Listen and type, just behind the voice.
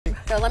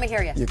So let me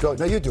hear you. You go.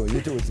 No, you do it.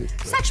 You do it.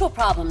 Sexual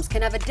problems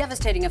can have a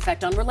devastating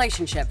effect on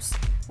relationships,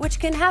 which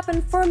can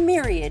happen for a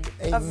myriad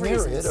of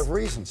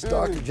reasons.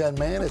 Dr. Jenn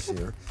Mann is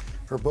here.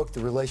 Her book, The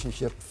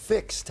Relationship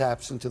Fix,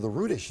 taps into the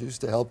root issues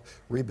to help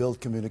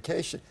rebuild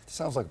communication. It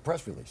sounds like a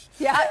press release.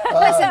 Yeah.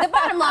 Listen, the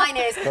bottom line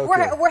is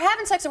we're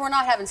having sex and we're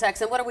not having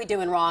sex, and what are we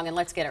doing wrong, and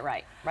let's get it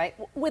right, right?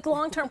 With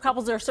long-term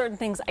couples, there are certain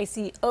things I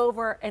see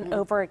over and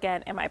over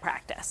again in my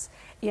practice.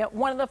 You know,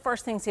 one of the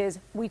first things is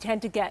we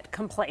tend to get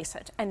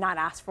complacent and not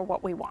ask for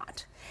what we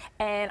want.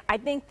 And I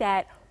think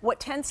that what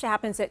tends to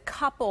happen is that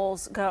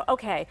couples go,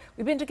 okay,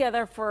 we've been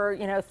together for,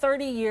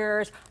 30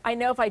 years. I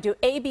know if I do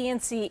A, B,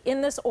 and C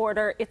in this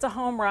order, it's a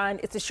home run,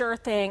 it's a sure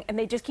thing, and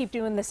they just keep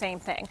doing the same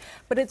thing.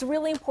 But it's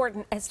really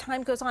important as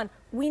time goes on,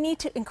 we need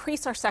to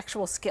increase our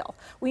sexual skill.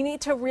 We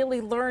need to really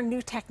learn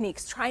new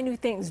techniques, try new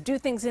things, do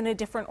things in a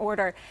different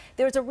order.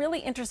 There was a really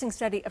interesting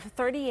study of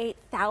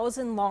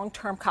 38,000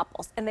 long-term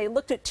couples, and they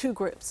looked at two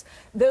groups.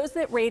 Those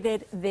that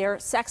rated their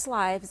sex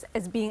lives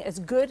as being as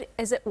good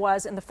as it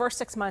was in the first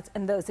 6 months,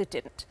 and those that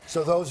didn't.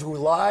 So those who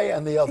lie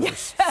and the others.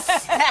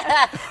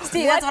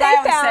 Steve, that's what I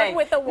always say.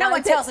 With the ones no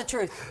one tells the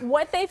truth.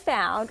 What they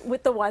found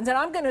with the ones, and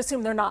I'm going to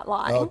assume they're not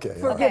lying. Okay.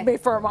 Forgive me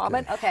for a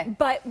moment. Okay.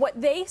 But what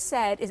they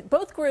said is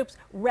both groups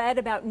read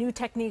about new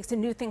techniques and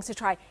new things to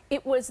try.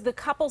 It was the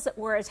couples that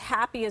were as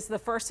happy as the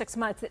first 6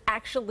 months that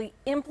actually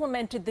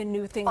implemented the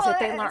new things that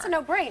they learned. It's a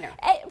no-brainer.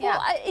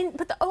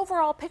 But the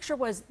overall picture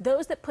was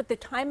those that put the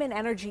time and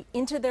energy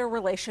into their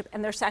relationship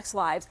and their sex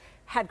lives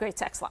had great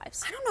sex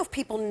lives. I don't know if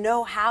people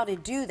know how to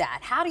do that.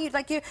 How do you,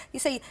 like you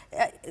say,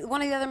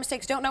 one of the other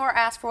mistakes, don't know or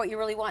ask for what you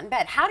really want in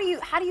bed. How do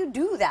you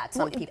do that,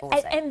 some people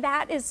say? And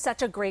that is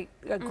such a great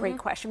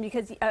question,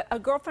 because a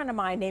girlfriend of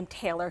mine named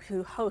Taylor,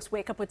 who hosts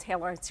Wake Up with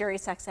Taylor on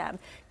Sirius XM,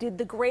 did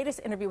the greatest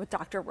interview with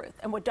Dr. Ruth.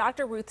 And what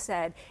Dr. Ruth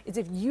said is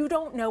if you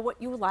don't know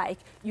what you like,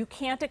 you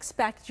can't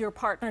expect your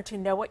partner to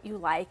know what you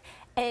like,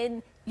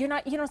 and you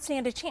don't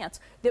stand a chance.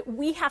 That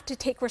we have to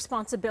take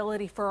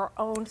responsibility for our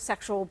own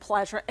sexual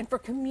pleasure and for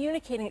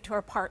communicating it to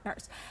our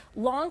partners.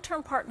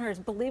 Long-term partners,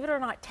 believe it or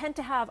not, tend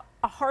to have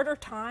a harder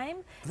time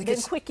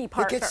than quickie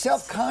partners. They get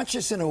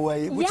self-conscious in a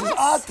way, which is Yes.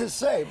 odd to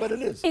say, but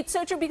it is. It's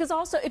so true, because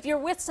also if you're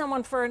with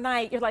someone for a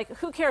night, you're like,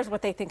 who cares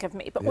what they think of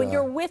me? But when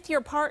you're with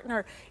your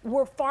partner,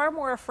 we're far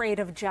more afraid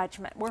of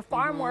judgment. We're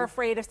far more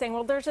afraid of saying,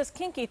 well, there's this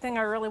kinky thing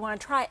I really want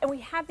to try. And we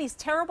have these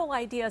terrible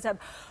ideas of,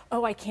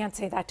 oh, I can't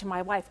say that to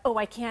my wife. Oh,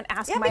 I can't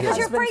ask my husband for that. Yeah, because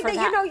you're afraid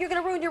that you're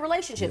going to ruin your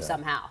relationship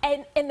somehow.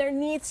 And there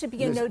needs to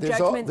be a no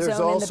judgment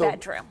zone in the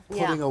bedroom.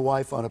 Putting a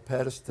wife on a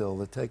pedestal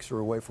that takes her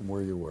away from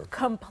where you were.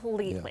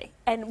 Completely.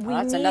 And we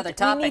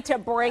need to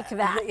break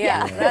that.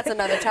 Yeah, that's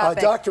another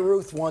topic. Dr.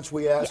 Ruth, once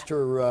we asked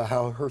her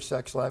how her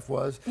sex life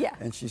was,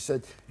 and she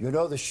said,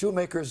 the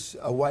shoemaker's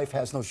wife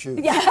has no shoes.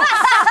 Yeah.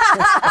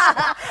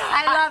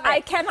 I love it.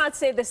 I cannot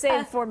say the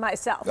same for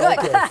myself. Good.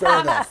 Okay,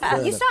 fair enough.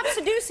 You stop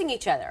seducing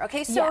each other,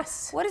 okay? So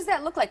what does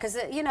that look like? Because,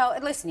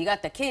 listen, you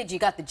got the kids, you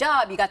got the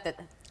job, you got the...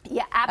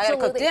 Yeah, absolutely.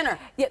 I gotta cook dinner.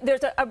 Yeah,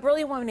 there's a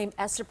brilliant woman named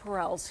Esther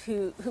Perels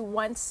who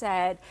once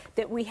said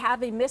that we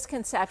have a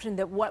misconception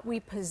that what we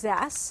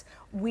possess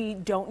we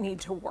don't need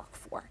to work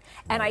for.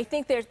 And I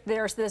think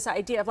there's this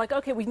idea of like,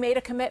 okay, we've made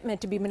a commitment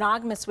to be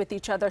monogamous with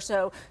each other,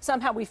 so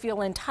somehow we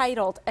feel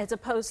entitled, as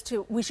opposed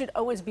to we should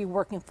always be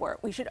working for it.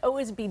 We should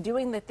always be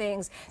doing the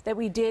things that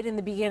we did in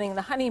the beginning,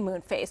 the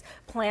honeymoon phase,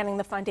 planning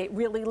the fun date,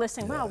 really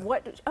listening. Wow,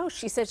 oh,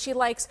 she said she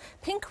likes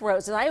pink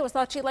roses. I always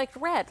thought she liked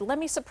red. Let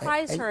me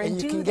surprise her and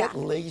do that. And you can get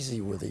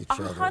lazy with each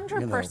other.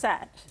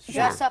 100%.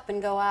 Dress up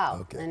and go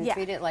out and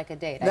treat it like a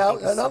date. Now,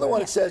 another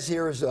one it says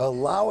here is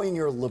allowing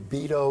your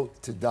libido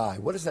to die.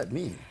 What does that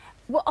mean?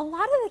 Well, a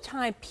lot of the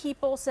time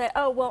people say,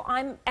 oh, well,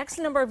 I'm X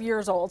number of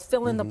years old,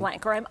 fill in the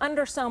blank, or I'm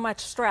under so much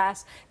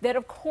stress that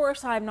of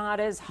course I'm not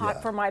as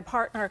hot for my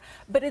partner.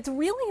 But it's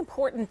really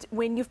important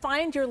when you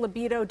find your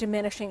libido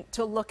diminishing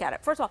to look at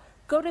it. First of all,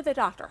 go to the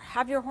doctor,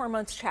 have your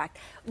hormones checked,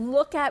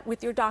 look at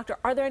with your doctor,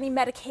 are there any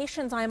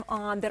medications I'm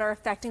on that are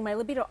affecting my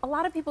libido? A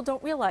lot of people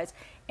don't realize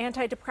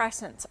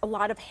antidepressants, a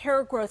lot of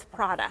hair growth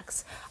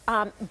products,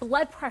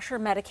 blood pressure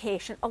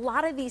medication, a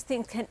lot of these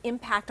things can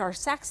impact our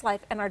sex life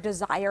and our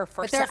desire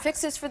for sex. But there are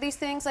fixes for these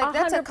things? Like,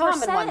 that's a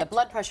common one, the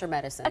blood pressure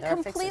medicine.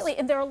 Completely,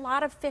 and there are a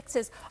lot of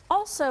fixes.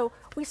 Also,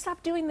 we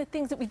stop doing the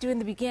things that we do in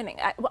the beginning.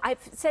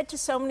 I've said to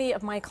so many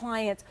of my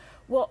clients,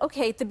 well,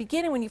 okay, at the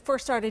beginning when you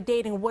first started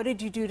dating, what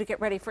did you do to get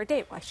ready for a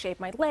date? Well, I shaved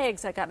my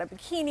legs, I got a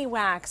bikini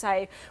wax,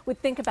 I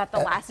would think about the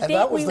last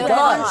date we went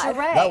on.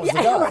 That was the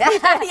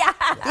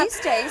guy. These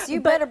days, you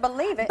better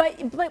believe it.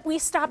 But we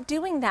stopped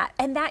doing that,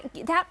 and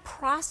that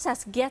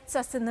process gets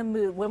us in the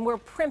mood when we're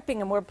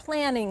primping and we're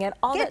planning and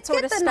all that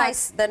sort of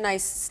stuff. The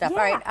nice stuff.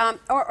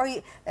 All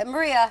right,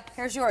 Maria,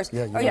 here's yours.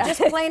 Or you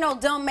just plain old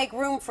don't make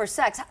room for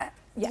sex.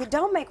 You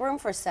don't make room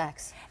for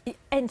sex.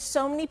 And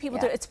so many people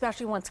do,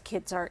 especially once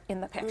kids are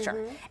in the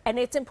picture. And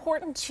it's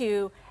important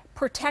to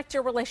protect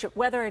your relationship,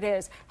 whether it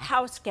is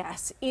house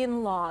guests,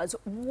 in-laws,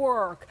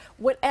 work,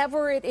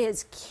 whatever it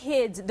is,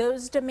 kids,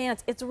 those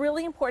demands. It's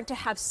really important to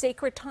have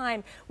sacred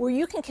time where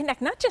you can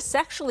connect, not just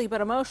sexually,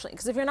 but emotionally.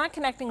 Because if you're not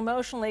connecting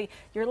emotionally,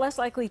 you're less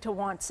likely to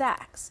want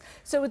sex.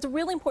 So it's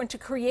really important to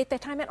create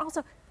that time, and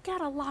also get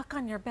a lock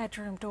on your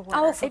bedroom door.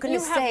 Oh, for if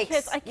goodness you have sakes.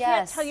 kids, I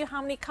can't tell you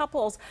how many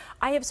couples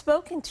I have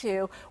spoken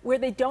to where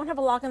they don't have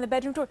a lock on the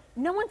bedroom door.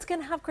 No one's going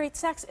to have great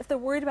sex if they're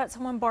worried about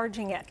someone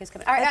barging it.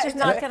 That's just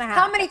not going to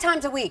happen. How many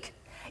times a week?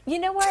 You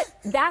know what?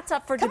 That's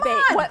up for debate.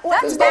 On,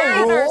 there's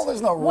no rule.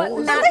 There's no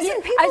rule.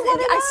 Listen, people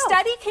want to know. A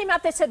study came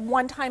out that said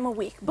 1 time a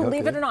week.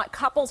 Believe it or not,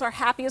 couples are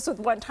happiest with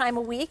 1 time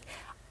a week.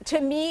 To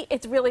me,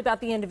 it's really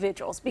about the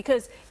individuals,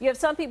 because you have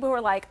some people who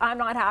are like, I'm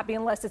not happy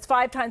unless it's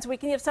 5 times a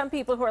week, and you have some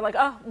people who are like,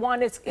 oh,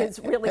 1 is really pushing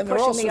the envelope. And there are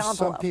also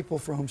some people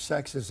for whom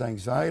sex is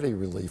anxiety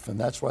relief, and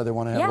that's why they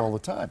want to have it all the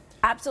time.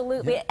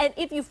 Absolutely. Yeah. And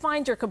if you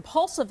find you're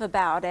compulsive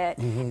about it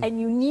and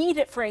you need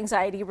it for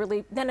anxiety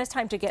relief, then it's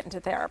time to get into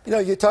therapy. You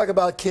know, you talk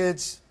about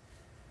kids.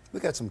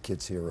 We got some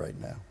kids here right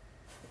now.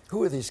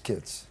 Who are these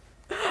kids?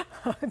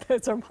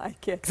 Those are my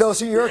kids.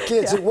 Those are your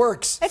kids. It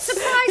works. It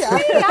surprised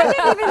me. I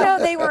didn't even know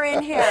they were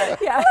in here.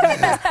 Yeah.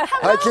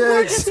 Hi,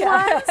 kids.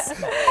 Yes.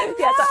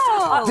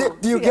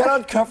 Do you get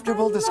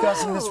uncomfortable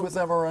discussing this with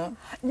them around?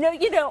 No,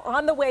 you know,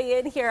 on the way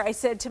in here, I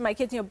said to my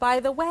kids, you know, by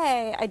the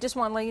way, I just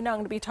want to let you know I'm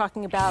going to be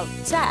talking about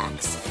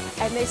sex.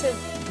 And they said,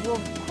 well,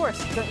 of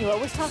course, don't you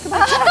always talk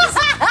about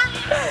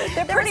sex?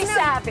 They're pretty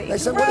savvy. They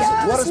said,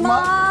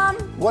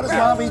 what does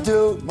Mommy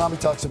do? Mommy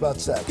talks about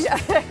sex.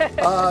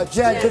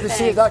 Jen, good to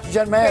see you. Dr.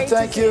 Jenn Mann,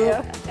 thank you.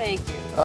 Thank you.